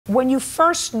When you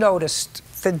first noticed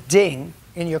the ding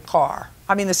in your car,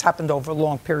 I mean, this happened over a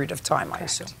long period of time, I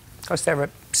assume, because there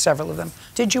were several of them.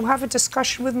 Did you have a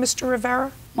discussion with Mr.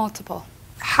 Rivera? Multiple.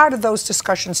 How did those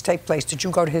discussions take place? Did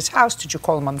you go to his house? Did you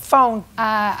call him on the phone?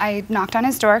 I knocked on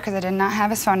his door because I did not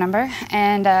have his phone number.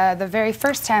 And the very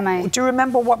first time Do you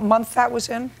remember what month that was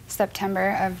in?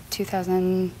 September of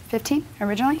 2015,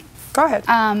 originally. Go ahead.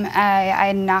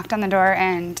 I knocked on the door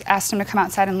and asked him to come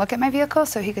outside and look at my vehicle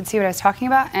so he could see what I was talking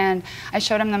about. And I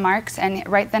showed him the marks, and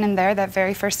right then and there, that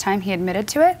very first time, he admitted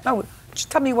to it. No,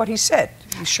 just tell me what he said.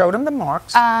 You showed him the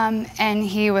marks. And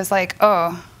he was like,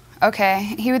 oh,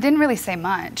 okay. He didn't really say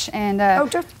much. And no,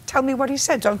 just tell me what he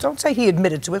said. Don't say he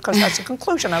admitted to it, because that's a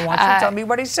conclusion. I want you to tell me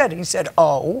what he said. He said,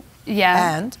 oh.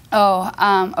 Yeah. And?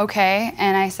 Oh, okay.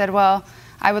 And I said, well,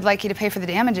 I would like you to pay for the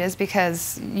damages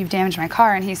because you've damaged my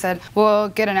car. And he said, well,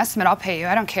 get an estimate, I'll pay you,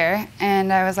 I don't care.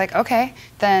 And I was like, okay.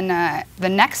 Then the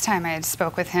next time I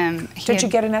spoke with him, Did you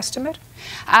get an estimate?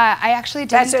 I actually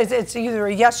didn't. It's either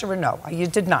a yes or a no. You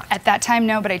did not. At that time,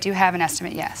 no, but I do have an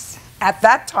estimate, yes. At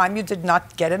that time, you did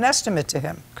not get an estimate to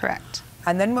him. Correct.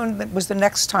 And then when was the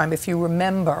next time, if you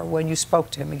remember, when you spoke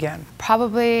to him again?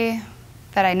 Probably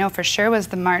that I know for sure was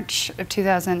the March of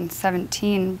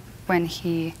 2017 when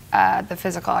the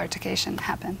physical altercation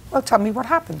happened. Well, tell me what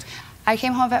happened. I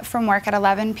came home from work at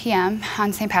 11 p.m.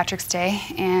 on St. Patrick's Day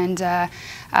and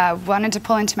wanted to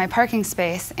pull into my parking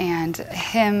space, and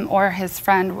him or his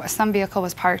friend, some vehicle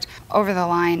was parked over the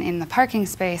line in the parking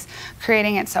space,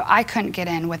 creating it so I couldn't get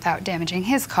in without damaging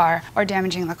his car or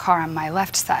damaging the car on my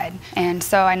left side. And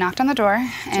so I knocked on the door.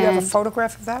 Do you have a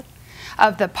photograph of that?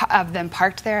 Of them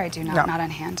parked there, I do not, not on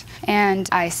hand. And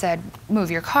I said, move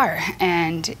your car,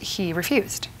 and he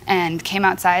refused. And came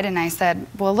outside, and I said,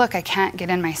 well, look, I can't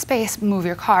get in my space, move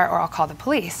your car or I'll call the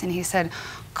police. And he said,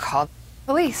 call the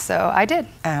police, so I did.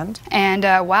 And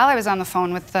while I was on the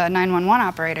phone with the 911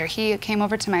 operator, he came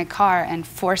over to my car and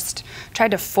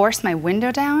tried to force my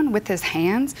window down with his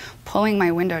hands, pulling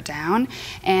my window down.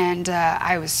 And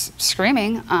I was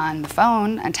screaming on the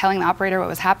phone and telling the operator what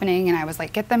was happening, and I was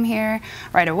like, get them here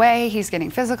right away, he's getting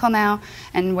physical now.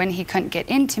 And when he couldn't get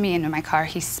into my car,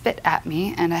 he spit at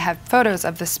me, and I have photos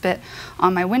of the spit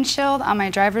on my windshield, on my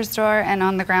driver's door, and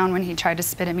on the ground when he tried to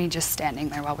spit at me just standing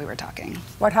there while we were talking.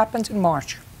 What happened in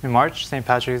March? In March, St.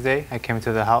 Patrick's Day, I came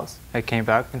to the house. I came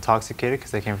back intoxicated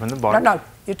because I came from the bar. No,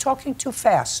 you're talking too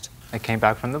fast. I came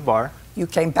back from the bar. You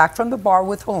came back from the bar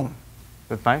with whom?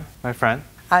 With my friend.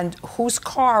 And whose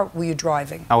car were you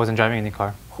driving? I wasn't driving any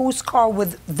car. Whose car were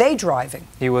they driving?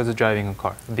 He was driving a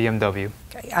car, a BMW.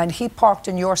 Okay, and he parked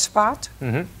in your spot?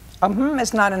 Mm-hmm.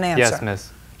 Is not an answer. Yes,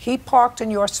 miss. He parked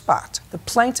in your spot. The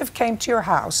plaintiff came to your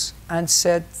house and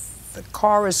said, the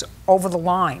car is over the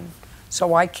line,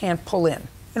 so I can't pull in.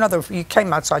 In other words, you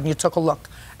came outside and you took a look,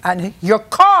 and your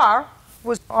car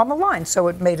was on the line, so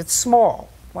it made it small.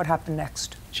 What happened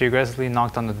next? She aggressively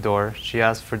knocked on the door. She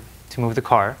asked to move the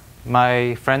car.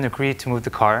 My friend agreed to move the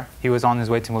car. He was on his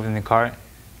way to moving the car.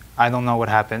 I don't know what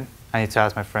happened. I need to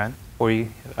ask my friend, or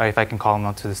if I can call him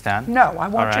up to the stand. No, I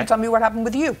want you to tell me what happened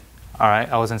with you. All right,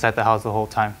 I was inside the house the whole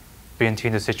time,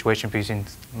 between the situation between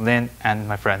Lynn and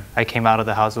my friend. I came out of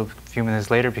the house a few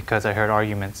minutes later because I heard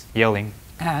arguments, yelling.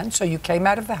 And so you came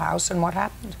out of the house, and what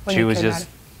happened? She was just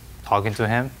talking to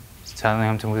him, telling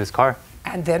him to move his car.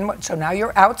 And then what? So now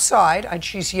you're outside, and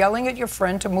she's yelling at your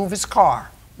friend to move his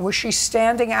car. Was she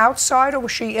standing outside, or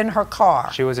was she in her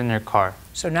car? She was in her car.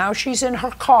 So now she's in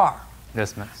her car.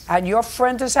 Yes, miss. And your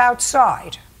friend is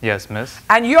outside. Yes, miss.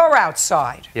 And you're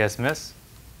outside. Yes, miss.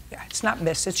 Yeah, it's not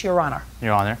miss, it's Your Honor.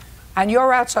 Your Honor. And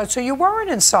you're outside, so you weren't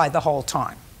inside the whole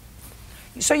time.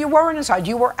 So you weren't inside,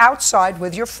 you were outside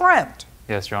with your friend.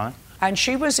 Yes, Your Honor. And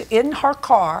she was in her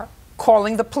car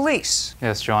calling the police.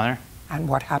 Yes, Your Honor. And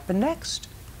what happened next?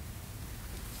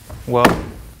 Well,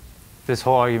 this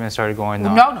whole argument started going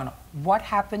on. No. What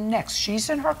happened next? She's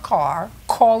in her car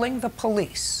calling the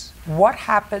police. What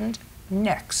happened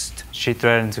next? She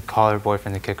threatened to call her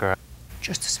boyfriend to kick her out.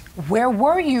 Just a second. Where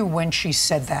were you when she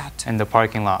said that? In the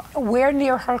parking lot. Where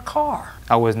near her car?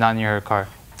 I was not near her car.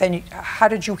 Then how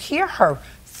did you hear her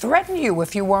threaten you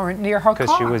if you weren't near her car?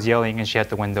 Because she was yelling and she had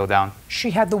the window down.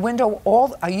 She had the window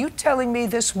Are you telling me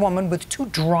this woman with two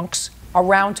drunks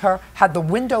around her had the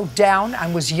window down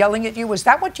and was yelling at you? Is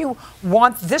that what you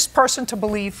want this person to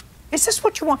believe? Is this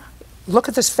what you want? Look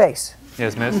at this face.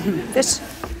 Yes, miss.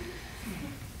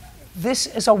 This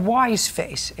is a wise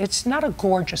face. It's not a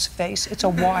gorgeous face. It's a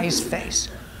wise face.